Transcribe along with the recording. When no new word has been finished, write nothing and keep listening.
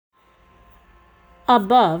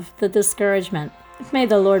above the discouragement. May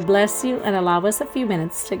the Lord bless you and allow us a few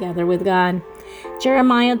minutes together with God.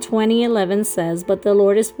 Jeremiah 20:11 says, "But the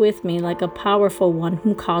Lord is with me like a powerful one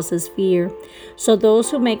who causes fear. So those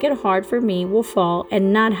who make it hard for me will fall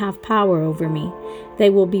and not have power over me. They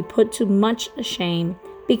will be put to much shame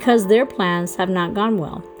because their plans have not gone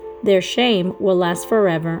well. Their shame will last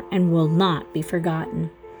forever and will not be forgotten."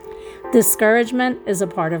 Discouragement is a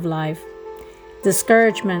part of life.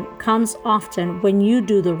 Discouragement comes often when you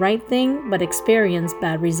do the right thing but experience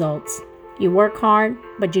bad results. You work hard,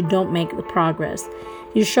 but you don't make the progress.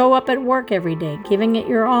 You show up at work every day, giving it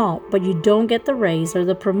your all, but you don't get the raise or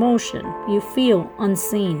the promotion. You feel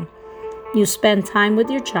unseen. You spend time with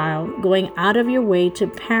your child, going out of your way to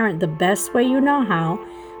parent the best way you know how,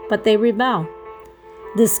 but they rebel.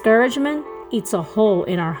 Discouragement eats a hole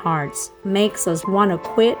in our hearts, makes us want to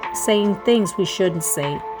quit saying things we shouldn't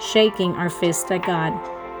say, shaking our fist at God.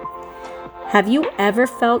 Have you ever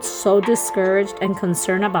felt so discouraged and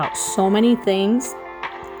concerned about so many things?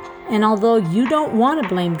 And although you don't want to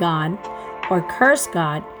blame God or curse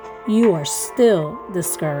God, you are still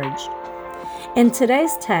discouraged. In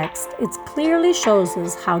today's text, it clearly shows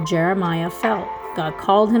us how Jeremiah felt. God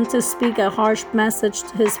called him to speak a harsh message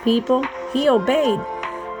to his people. He obeyed.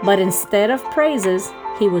 But instead of praises,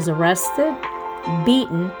 he was arrested,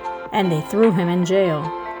 beaten, and they threw him in jail,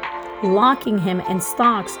 locking him in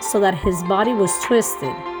stocks so that his body was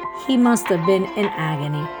twisted. He must have been in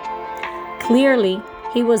agony. Clearly,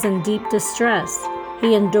 he was in deep distress.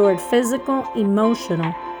 He endured physical,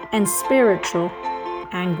 emotional, and spiritual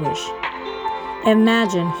anguish.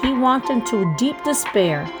 Imagine he walked into deep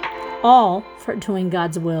despair, all for doing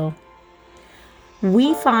God's will.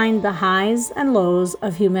 We find the highs and lows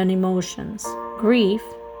of human emotions, grief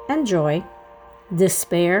and joy,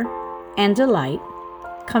 despair and delight,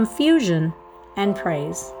 confusion and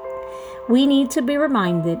praise. We need to be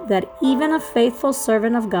reminded that even a faithful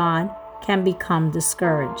servant of God can become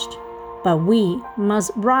discouraged, but we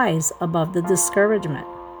must rise above the discouragement.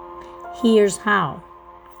 Here's how.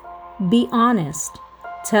 Be honest.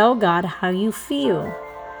 Tell God how you feel.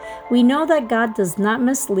 We know that God does not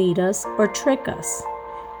mislead us or trick us.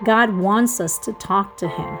 God wants us to talk to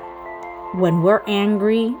Him. When we're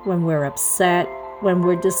angry, when we're upset, when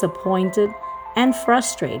we're disappointed and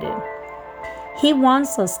frustrated, He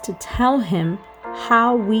wants us to tell Him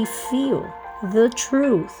how we feel, the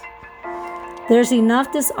truth. There's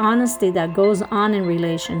enough dishonesty that goes on in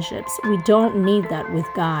relationships. We don't need that with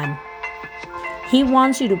God. He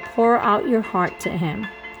wants you to pour out your heart to Him.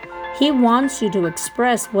 He wants you to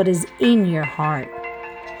express what is in your heart,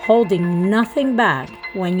 holding nothing back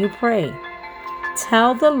when you pray.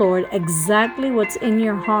 Tell the Lord exactly what's in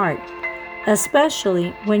your heart,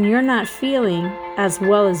 especially when you're not feeling as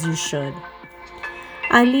well as you should.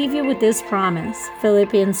 I leave you with this promise,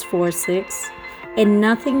 Philippians 4:6. "In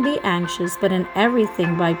nothing be anxious, but in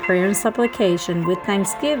everything by prayer and supplication with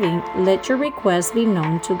thanksgiving, let your requests be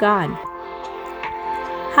known to God."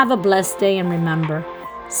 Have a blessed day, and remember,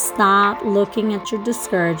 stop looking at your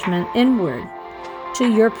discouragement inward, to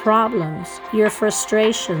your problems, your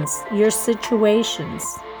frustrations, your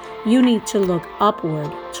situations. You need to look upward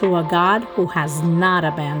to a God who has not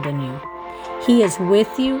abandoned you. He is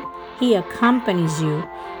with you, He accompanies you,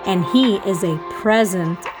 and He is a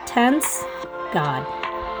present tense God.